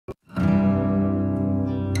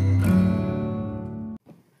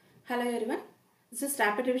Hello everyone, this is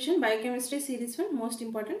Rapid Revision Biochemistry Series 1, most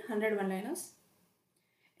important 100 one-liners.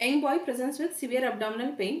 Young boy presents with severe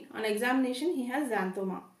abdominal pain. On examination, he has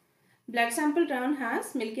xanthoma. Blood sample drawn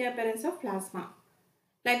has milky appearance of plasma.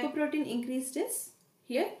 Lipoprotein increased is,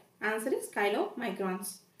 here answer is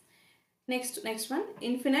kilomicrons. Next one,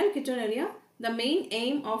 in phenylketonuria, the main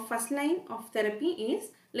aim of first line of therapy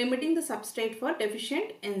is limiting the substrate for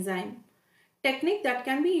deficient enzyme. Technique that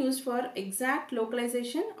can be used for exact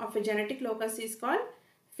localization of a genetic locus is called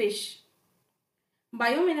FISH.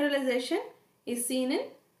 Biomineralization is seen in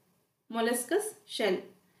molluscus shell.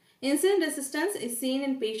 Insulin resistance is seen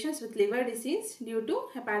in patients with liver disease due to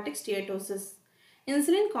hepatic steatosis.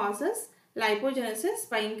 Insulin causes lipogenesis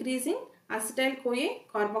by increasing acetyl-CoA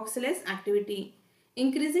carboxylase activity,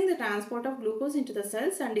 increasing the transport of glucose into the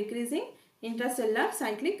cells and decreasing intracellular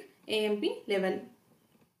cyclic AMP level.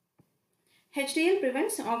 HDL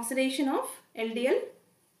prevents oxidation of LDL,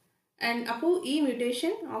 and ApoE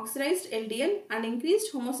mutation, oxidized LDL and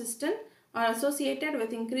increased homocysteine are associated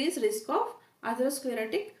with increased risk of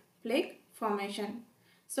atherosclerotic plaque formation.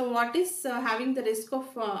 So what is having the risk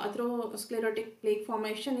of atherosclerotic plaque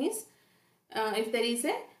formation is if there is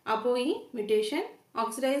a ApoE mutation,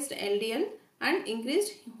 oxidized LDL and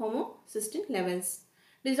increased homocysteine levels.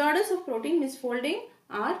 Disorders of protein misfolding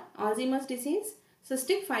are Alzheimer's disease,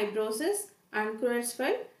 cystic fibrosis and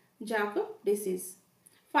Creutzfeldt-Jakob disease.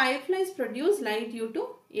 Fireflies produce light due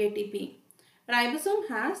to ATP. Ribosome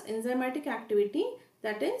has enzymatic activity,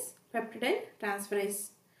 that is peptide transferase.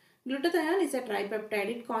 Glutathione is a tripeptide.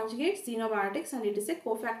 It conjugates xenobiotics and it is a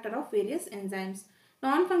cofactor of various enzymes.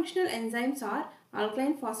 Non-functional enzymes are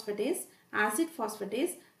alkaline phosphatase, acid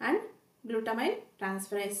phosphatase and glutamine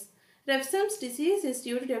transferase. Refsum's disease is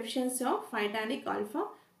due to deficiency of phytanic alpha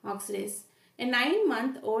oxidase. A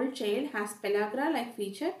 9-month-old child has pellagra-like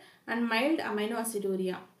feature and mild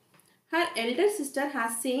aminoaciduria. Her elder sister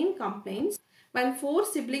has same complaints, while 4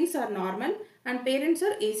 siblings are normal and parents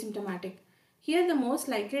are asymptomatic. Here the most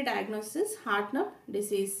likely diagnosis is Hartnup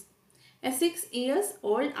disease. A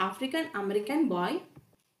 6-year-old African American boy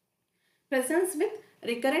presents with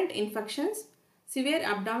recurrent infections, severe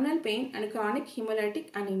abdominal pain and chronic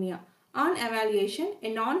hemolytic anemia. On evaluation, a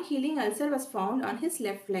non-healing ulcer was found on his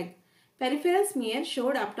left leg. Peripheral smear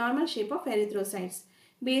showed abnormal shape of erythrocytes.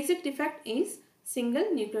 Basic defect is single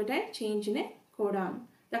nucleotide change in a codon.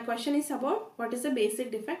 The question is about what is the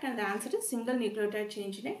basic defect and the answer is single nucleotide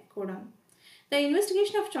change in a codon. The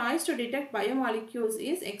investigation of choice to detect biomolecules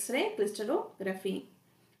is X-ray crystallography.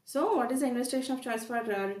 So what is the investigation of choice for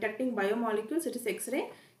detecting biomolecules? It is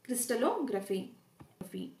X-ray crystallography.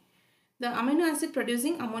 The amino acid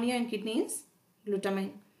producing ammonia in kidney is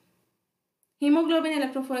glutamine. Hemoglobin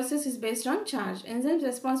electrophoresis is based on charge. Enzymes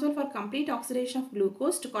responsible for complete oxidation of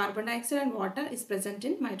glucose to carbon dioxide and water is present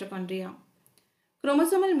in mitochondria.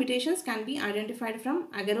 Chromosomal mutations can be identified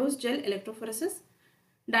from agarose gel electrophoresis,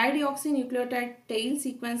 dideoxynucleotide tail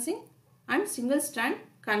sequencing and single-strand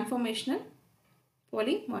conformational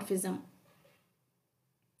polymorphism.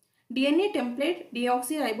 DNA template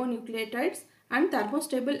deoxyribonucleotides and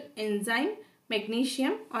thermostable enzyme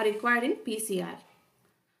magnesium are required in PCR.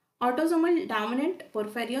 Autosomal dominant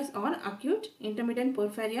porphyrias or acute intermittent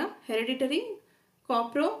porphyria, hereditary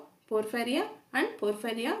coproporphyria and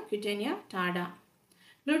porphyria cutanea tarda.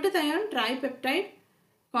 Glutathione tripeptide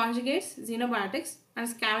conjugates xenobiotics and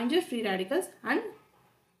scavenger free radicals and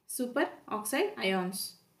superoxide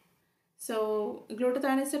ions. So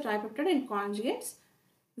glutathione is a tripeptide and conjugates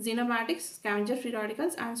xenobiotics, scavenger free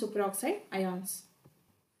radicals and superoxide ions.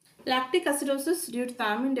 Lactic acidosis due to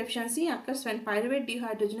thiamine deficiency occurs when pyruvate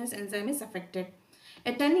dehydrogenase enzyme is affected.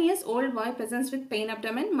 A 10-year-old boy presents with pain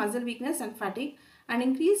abdomen, muscle weakness and fatigue and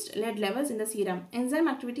increased lead levels in the serum. Enzyme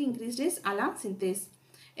activity increased is ALA synthase.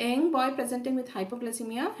 A young boy presenting with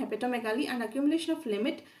hypoglycemia, hepatomegaly and accumulation of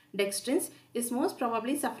limit dextrins is most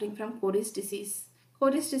probably suffering from Cory's disease.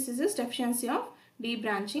 Cory's disease is deficiency of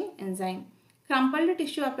debranching enzyme. Crumpled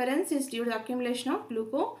tissue appearance is due to the accumulation of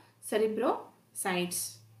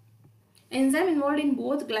glucocerebrosides. Enzyme involved in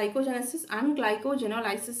both glycogenesis and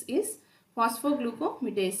glycogenolysis is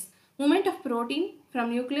phosphoglucomutase. Movement of protein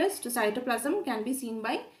from nucleus to cytoplasm can be seen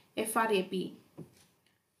by FRAP.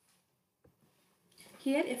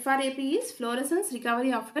 Here FRAP is fluorescence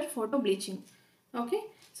recovery after photobleaching. Okay.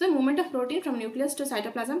 So movement of protein from nucleus to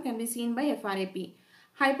cytoplasm can be seen by FRAP.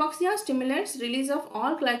 Hypoxia stimulates release of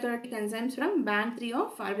all glycolytic enzymes from band 3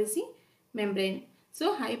 of RBC membrane.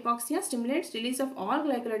 So hypoxia stimulates release of all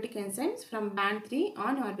glycolytic enzymes from band 3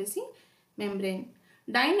 on RBC membrane.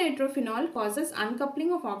 Dinitrophenol causes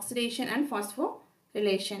uncoupling of oxidation and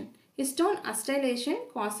phosphorylation. Histone acetylation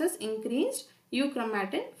causes increased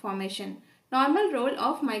euchromatin formation. Normal role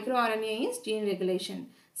of microRNA is gene regulation.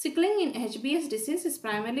 Sickling in HBS disease is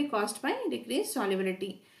primarily caused by decreased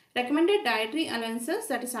solubility. Recommended dietary allowances,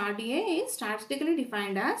 that is RDA, is statistically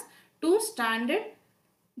defined as 2 standard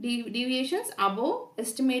deviations above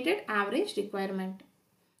estimated average requirement.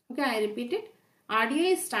 Okay, I repeat it.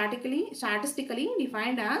 RDA is statistically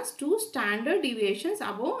defined as 2 standard deviations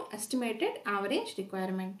above estimated average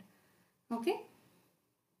requirement. Okay.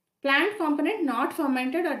 Plant component not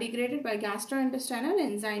fermented or degraded by gastrointestinal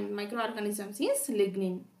enzyme microorganisms is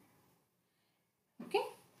lignin. Okay.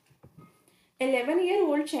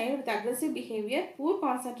 11-year-old child with aggressive behavior, poor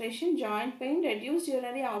concentration, joint pain, reduced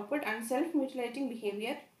urinary output and self-mutilating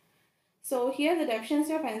behavior. So here the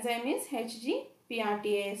deficiency of enzyme is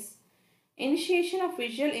HGPRTAS. Initiation of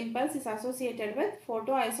visual impulse is associated with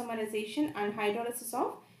photoisomerization and hydrolysis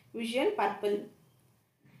of visual purple.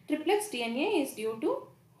 Triplex DNA is due to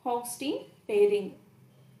Hochstein pairing.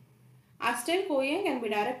 Acetyl-CoA can be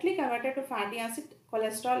directly converted to fatty acid,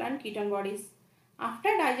 cholesterol and ketone bodies. After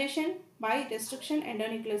digestion by destruction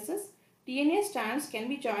endonucleases, DNA strands can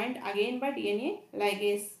be joined again by DNA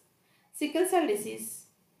ligase. Sickle cell disease.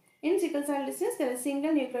 In sickle cell disease, there is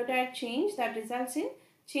single nucleotide change that results in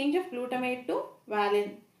change of glutamate to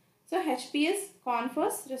valine. So HPS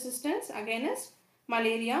confers resistance against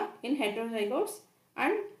malaria in heterozygotes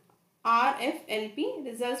and RFLP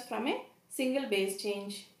results from a single base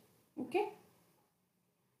change. Okay.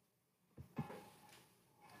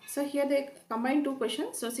 So here they combine two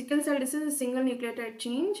questions. So sickle cell disease is single nucleotide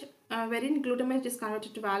change wherein glutamate is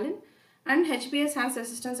converted to valine, and HPS has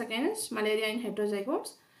resistance against malaria in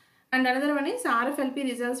heterozygotes. And another one is RFLP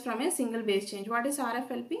results from a single base change. What is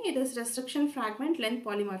RFLP? It is restriction fragment length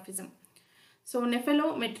polymorphism. So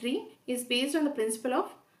nephelometry is based on the principle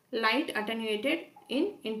of light attenuated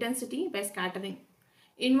in intensity by scattering.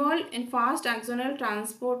 Involved in fast axonal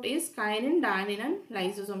transport is kinin, dynein and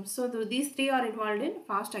lysosomes. So these three are involved in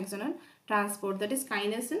fast axonal transport, that is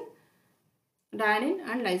kinesin, dynein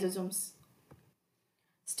and lysosomes.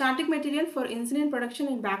 Static material for insulin production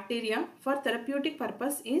in bacteria for therapeutic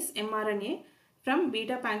purpose is mRNA from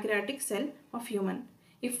beta pancreatic cell of human.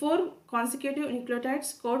 If 4 consecutive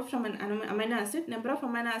nucleotides code from an amino acid, number of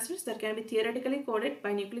amino acids that can be theoretically coded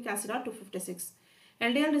by nucleic acid are 256.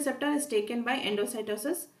 LDL receptor is taken by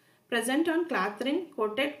endocytosis, present on clathrin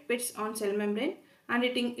coated pits on cell membrane, and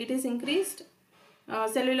it is increased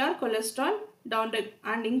cellular cholesterol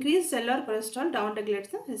and increased cellular cholesterol down regulates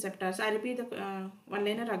the receptors. I repeat the one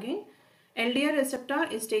liner again. LDL receptor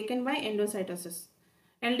is taken by endocytosis.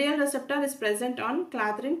 LDL receptor is present on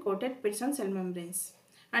clathrin coated pits on cell membranes,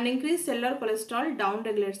 and increased cellular cholesterol down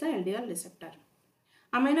regulates the LDL receptor.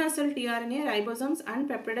 Amino acid tRNA, ribosomes and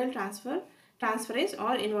peptidyl transferase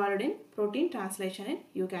are involved in protein translation in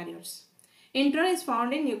eukaryotes. Intron is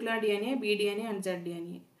found in nuclear DNA, bDNA and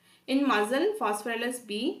zDNA. In muscle, phosphorylase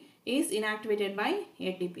B is inactivated by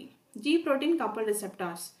ATP. G protein coupled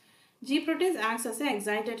receptors. G proteins acts as an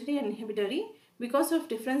excitatory and inhibitory because of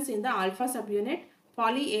difference in the alpha subunit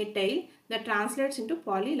poly A tail that translates into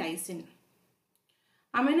polylysine.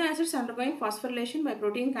 Amino acids undergoing phosphorylation by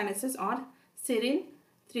protein kinases are serine,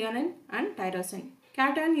 threonine and tyrosine.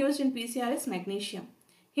 Cation used in PCR is magnesium.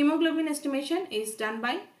 Hemoglobin estimation is done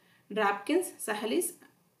by Drabkins-Sahalis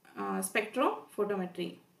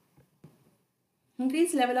spectrophotometry.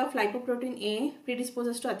 Increased level of lipoprotein A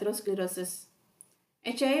predisposes to atherosclerosis.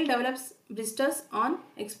 A child develops blisters on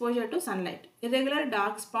exposure to sunlight. Irregular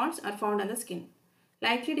dark spots are found on the skin.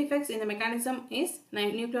 Likely defects in the mechanism is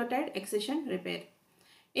nucleotide excision repair.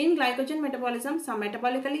 In glycogen metabolism, some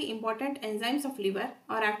metabolically important enzymes of liver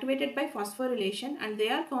are activated by phosphorylation, and they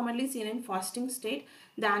are commonly seen in fasting state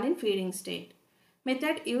than in feeding state.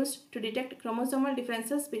 Method used to detect chromosomal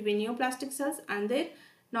differences between neoplastic cells and their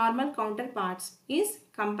normal counterparts is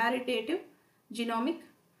comparative genomic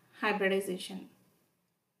hybridization.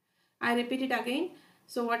 I repeat it again.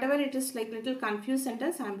 So whatever it is like little confused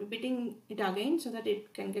sentence, I am repeating it again so that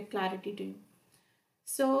it can get clarity to you.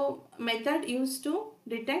 So method used to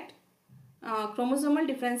detect chromosomal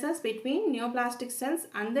differences between neoplastic cells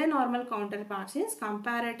and their normal counterparts is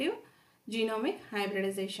comparative genomic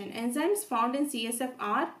hybridization. Enzymes found in CSF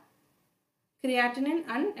are creatinine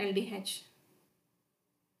and LDH.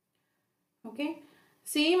 Okay.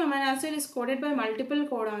 Same amino acid is coded by multiple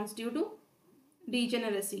codons due to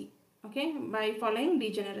degeneracy. Okay, by following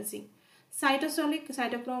degeneracy. Cytosolic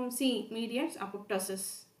cytochrome C mediates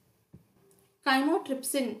apoptosis.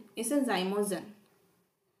 Chymotrypsin is a zymogen.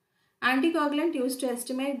 Anticoagulant used to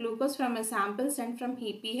estimate glucose from a sample sent from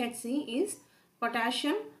PHC is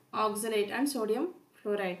potassium oxalate and sodium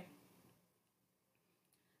fluoride.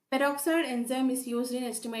 Peroxide enzyme is used in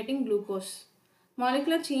estimating glucose.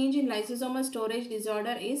 Molecular change in lysosomal storage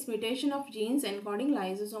disorder is mutation of genes encoding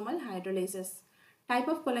lysosomal hydrolysis. Type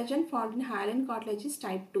of collagen found in hyaline cartilage is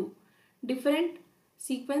type 2. Different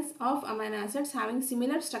sequence of amino acids having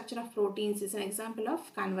similar structure of proteins is an example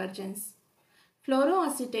of convergence.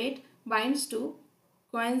 Fluoroacetate binds to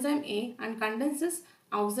coenzyme A and condenses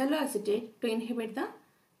oxaloacetate to inhibit the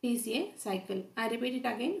TCA cycle. I repeat it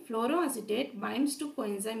again. Fluoroacetate binds to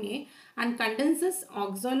coenzyme A and condenses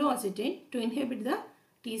oxaloacetate to inhibit the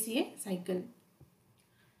TCA cycle.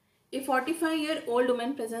 A 45-year-old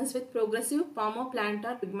woman presents with progressive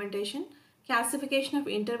palmoplantar pigmentation, calcification of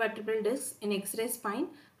intervertebral discs in X-ray spine,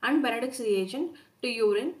 and Benedict's reagent to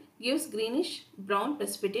urine gives greenish brown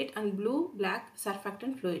precipitate and blue-black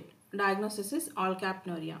surfactant fluid. Diagnosis is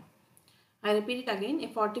all-cap-nuria. I repeat it again. A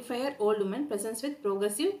 45-year-old woman presents with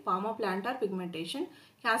progressive palmoplantar pigmentation,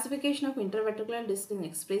 calcification of intervertebral disc in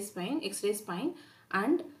X-ray spine,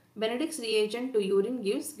 and Benedict's reagent to urine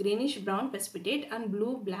gives greenish brown precipitate and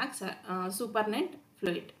blue-black supernatant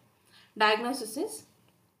fluid. Diagnosis is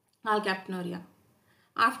alkaptonuria.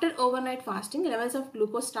 After overnight fasting, levels of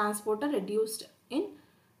glucose transporter reduced in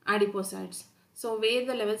adipocytes. So where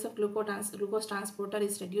the levels of glucose transporter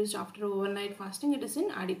is reduced after overnight fasting, it is in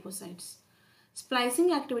adipocytes.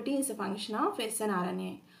 Splicing activity is a function of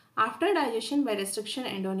snRNA. After digestion by restriction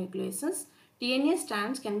endonucleases, DNA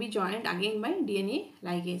strands can be joined again by DNA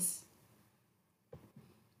ligase.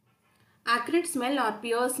 Acrid smell or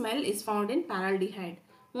pure smell is found in paraldehyde.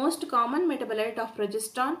 Most common metabolite of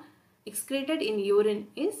progesterone excreted in urine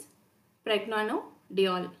is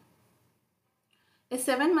pregnenolone. A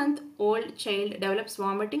 7-month-old child develops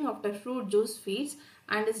vomiting after fruit juice feeds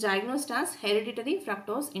and is diagnosed as hereditary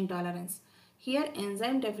fructose intolerance. Here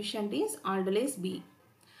enzyme deficiency is aldolase B.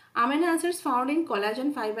 Amino acids found in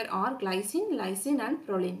collagen fiber are glycine, lysine and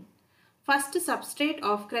proline. First substrate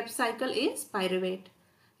of Krebs cycle is pyruvate.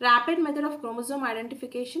 Rapid method of chromosome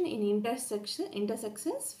identification in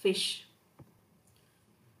intersexes fish.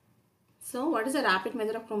 So what is the rapid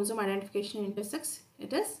method of chromosome identification in intersex?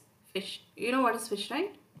 It is fish. You know what is fish,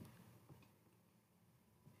 right?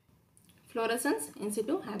 Fluorescence in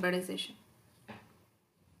situ hybridization.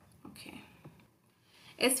 Okay.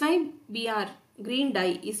 SYBR green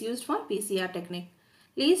dye is used for PCR technique.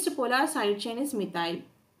 Least polar side chain is methyl.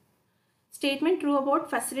 Statement true about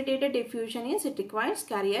facilitated diffusion is it requires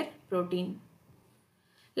carrier protein.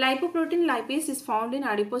 Lipoprotein lipase is found in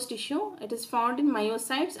adipose tissue. It is found in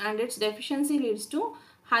myocytes and its deficiency leads to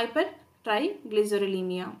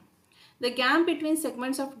hypertriglyceridemia. The gap between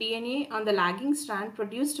segments of DNA on the lagging strand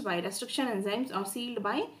produced by restriction enzymes are sealed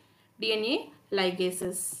by DNA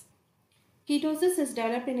ligases. Ketosis is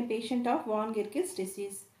developed in a patient of von Gierke's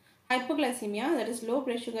disease. Hypoglycemia, that is low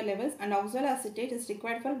blood sugar levels, and oxaloacetate is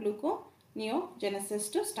required for gluconeogenesis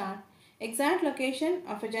to start. Exact location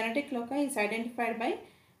of a genetic loci is identified by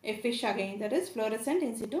a fish again, that is fluorescent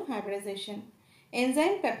in situ hybridization.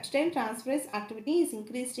 Enzyme peptide transferase activity is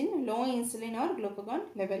increased in low insulin or glucagon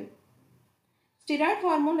level. Steroid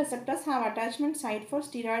hormone receptors have attachment site for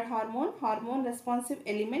steroid hormone, hormone responsive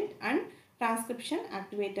element and transcription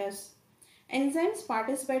activators. Enzymes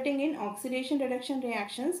participating in oxidation reduction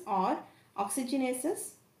reactions are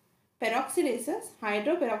oxygenases, peroxidases,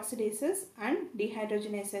 hydroperoxidases and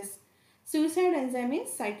dehydrogenases. Suicide enzyme is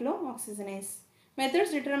cyclooxygenase.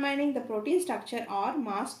 Methods determining the protein structure are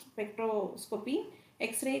mass spectroscopy,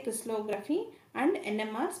 X-ray crystallography and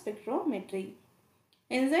NMR spectrometry.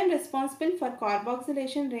 Enzyme responsible for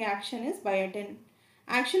carboxylation reaction is biotin.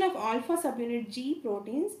 Action of alpha subunit G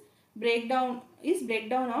proteins breakdown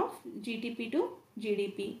of GTP to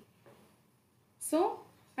GDP. So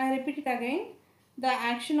I repeat it again. The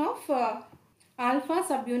action of alpha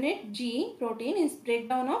subunit G protein is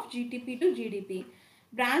breakdown of GTP to GDP.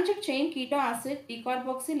 Branched chain keto acid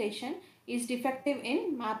decarboxylation is defective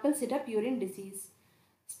in maple syrup urine disease.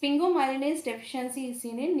 Sphingomyelinase deficiency is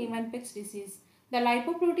seen in Niemann-Pick's disease. The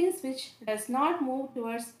lipoprotein switch does not move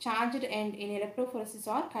towards charged end in electrophoresis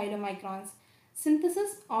or chylomicrons.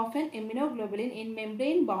 Synthesis of an immunoglobulin in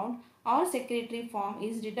membrane-bound or secretory form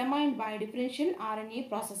is determined by differential RNA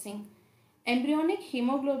processing. Embryonic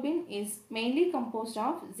hemoglobin is mainly composed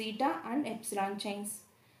of zeta and epsilon chains.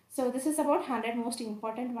 So this is about 100 most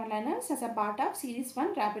important one-liners as a part of Series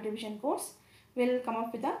 1 Rapid Revision course. We will come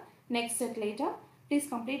up with the next set later. Please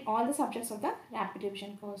complete all the subjects of the Rapid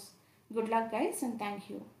Revision course. Good luck guys and thank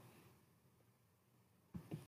you.